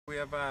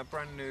have our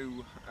brand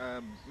new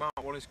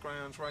Markwallis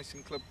Greyhounds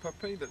Racing Club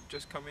puppy that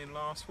just come in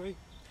last week.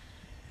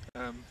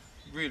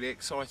 Really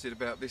excited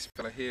about this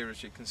fella here.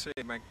 As you can see,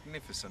 a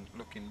magnificent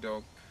looking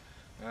dog,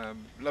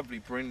 lovely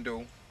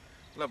brindle,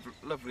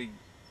 lovely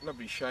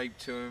shape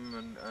to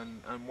him,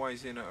 and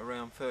weighs in at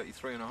around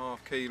 33.5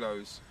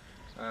 kilos.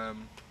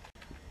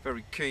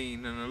 Very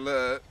keen and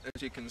alert,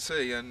 as you can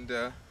see,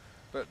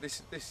 but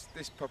this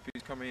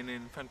puppy's come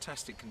in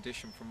fantastic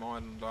condition from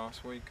Ireland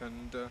last week,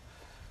 and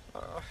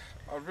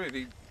I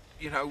really,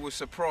 was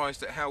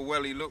surprised at how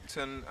well he looked,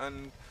 and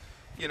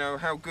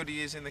how good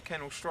he is in the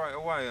kennel straight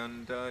away,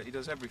 and he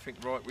does everything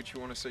right which you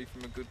want to see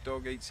from a good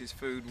dog. Eats his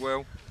food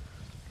well,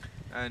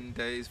 and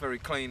is very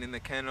clean in the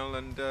kennel,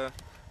 and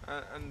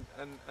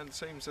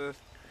seems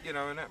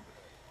an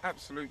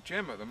absolute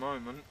gem at the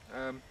moment.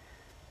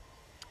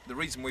 The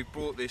reason we've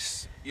brought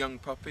this young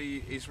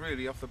puppy is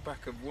really off the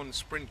back of one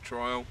sprint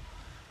trial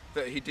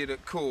that he did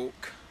at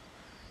Cork,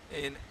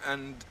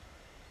 and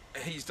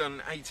he's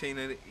done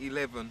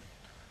 18:11,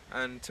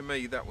 and to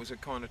me that was a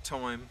kind of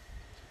time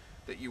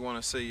that you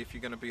want to see if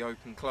you're going to be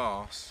open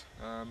class.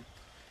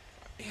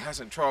 He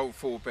hasn't trialled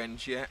 4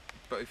 bends yet,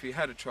 but if he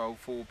had a trialled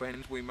 4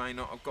 bends, we may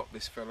not have got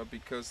this fella,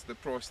 because the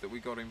price that we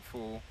got him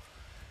for,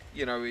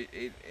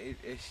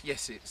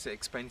 yes, it's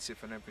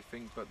expensive and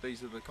everything, but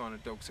these are the kind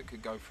of dogs that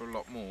could go for a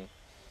lot more.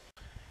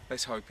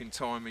 Let's hope in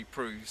time he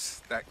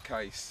proves that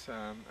case.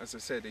 As I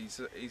said, he's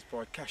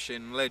by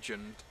Cash-In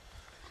Legend,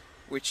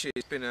 which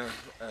has been a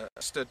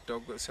stud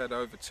dog that's had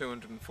over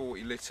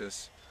 240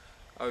 litters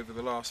over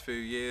the last few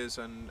years,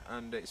 and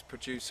it's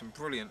produced some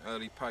brilliant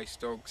early pace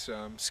dogs.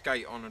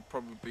 Skate On would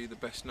probably be the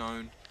best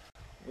known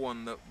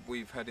one that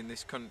we've had in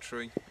this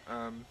country,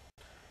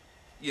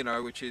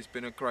 which has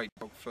been a great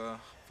dog for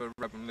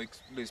Rab and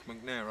Liz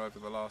McNair over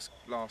the last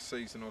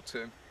season or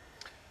two.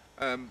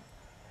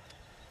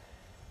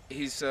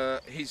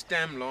 His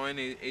dam line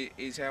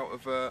is out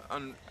of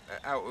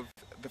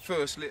the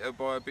first litter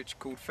by a bitch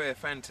called Fair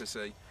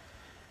Fantasy,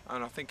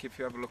 and I think if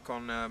you have a look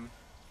on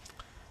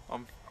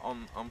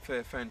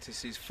Fair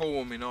Fantasy's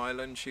form in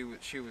Ireland, she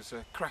was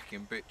a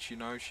cracking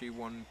bitch. She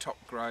won top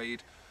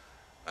grade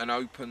and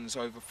opens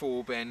over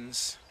 4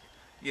 bends,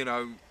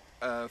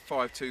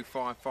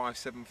 525,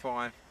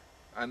 575,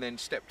 and then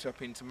stepped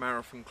up into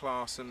marathon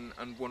class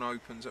and won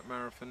opens at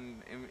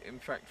marathon. In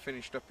fact,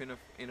 finished up in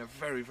a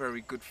very,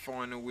 very good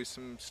final with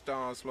some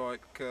stars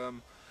like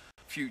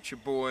Future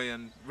Boy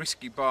and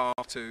Risky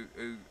Bart,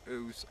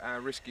 who's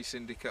our Risky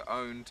Syndicate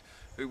owned,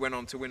 who went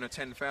on to win a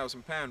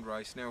 £10,000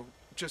 race. Now,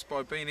 just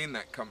by being in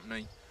that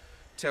company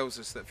tells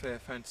us that Fair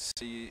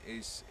Fantasy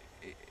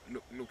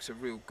looks a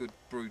real good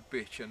brood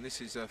bitch, and this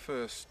is her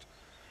first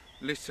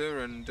litter,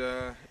 and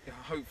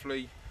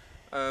hopefully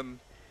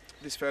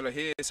this fella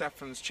here,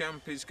 Saffrons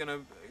Champ, is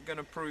gonna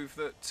prove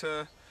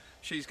that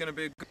she's gonna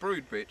be a good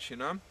brood bitch.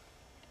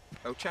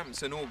 Well,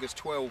 Champ's an August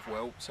 12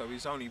 whelp, so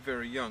he's only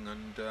very young,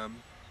 and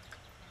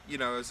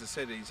as I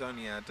said, he's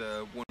only had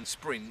 1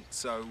 sprint,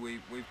 so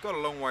we've got a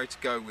long way to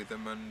go with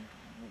him, and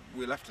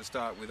we'll have to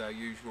start with our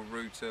usual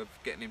route of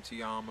getting him to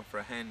Yarmouth for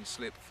a hand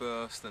slip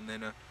first, and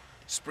then a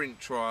sprint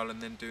trial,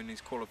 and then doing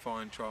his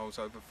qualifying trials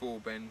over 4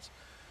 bends.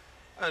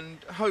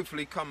 And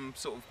hopefully come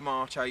sort of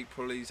March,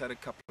 April, he's had a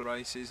couple of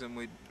races,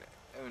 and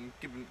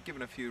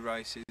given a few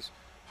races,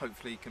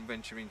 hopefully he can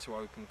venture into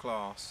open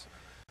class.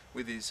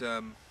 With his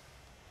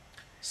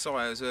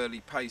sire's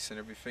early pace and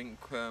everything,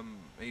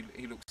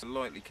 he looks a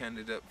likely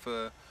candidate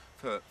for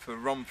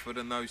Romford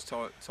and those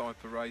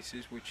type of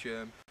races, which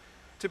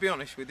to be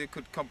honest with you,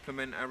 could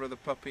complement our other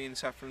puppy in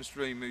Saffron's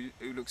Dream,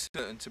 who looks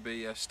certain to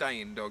be a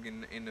staying dog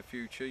in the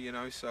future.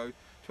 So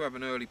to have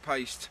an early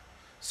paced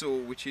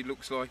sort, which he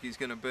looks like he's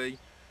going to be,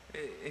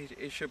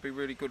 it should be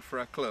really good for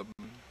our club.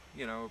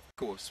 Of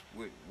course,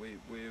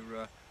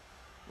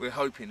 we're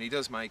hoping he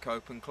does make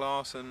open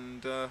class,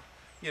 and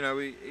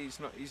he's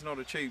not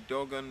a cheap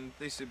dog, and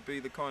this would be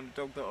the kind of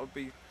dog that I'd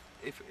be,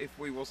 if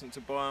we wasn't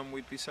to buy him,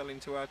 we'd be selling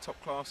to our top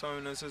class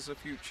owners as a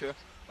future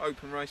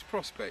open race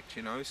prospect.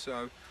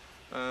 So.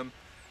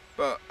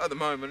 But at the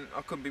moment,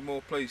 I couldn't be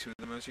more pleased with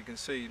him. As you can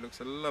see, he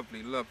looks a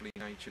lovely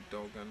natured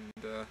dog,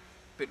 and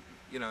bit,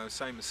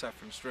 same as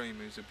Saffron's Dream,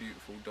 who's a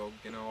beautiful dog.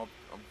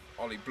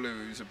 Ollie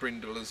Blue, who's a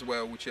brindle as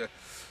well, which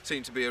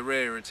seem to be a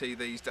rarity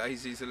these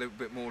days. He's a little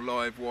bit more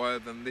live wire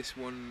than this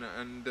one,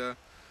 and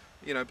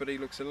but he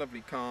looks a lovely,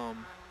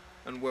 calm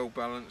and well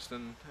balanced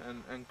and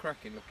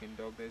cracking looking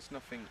dog. There's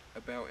nothing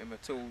about him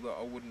at all that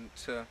I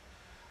wouldn't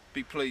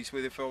be pleased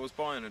with if I was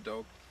buying a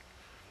dog.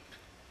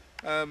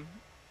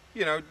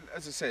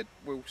 As I said,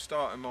 we'll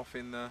start him off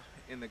in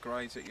the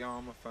grades at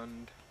Yarmouth,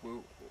 and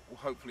we'll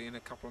hopefully in a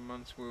couple of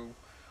months we'll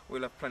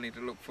have plenty to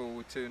look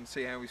forward to and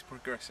see how he's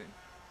progressing.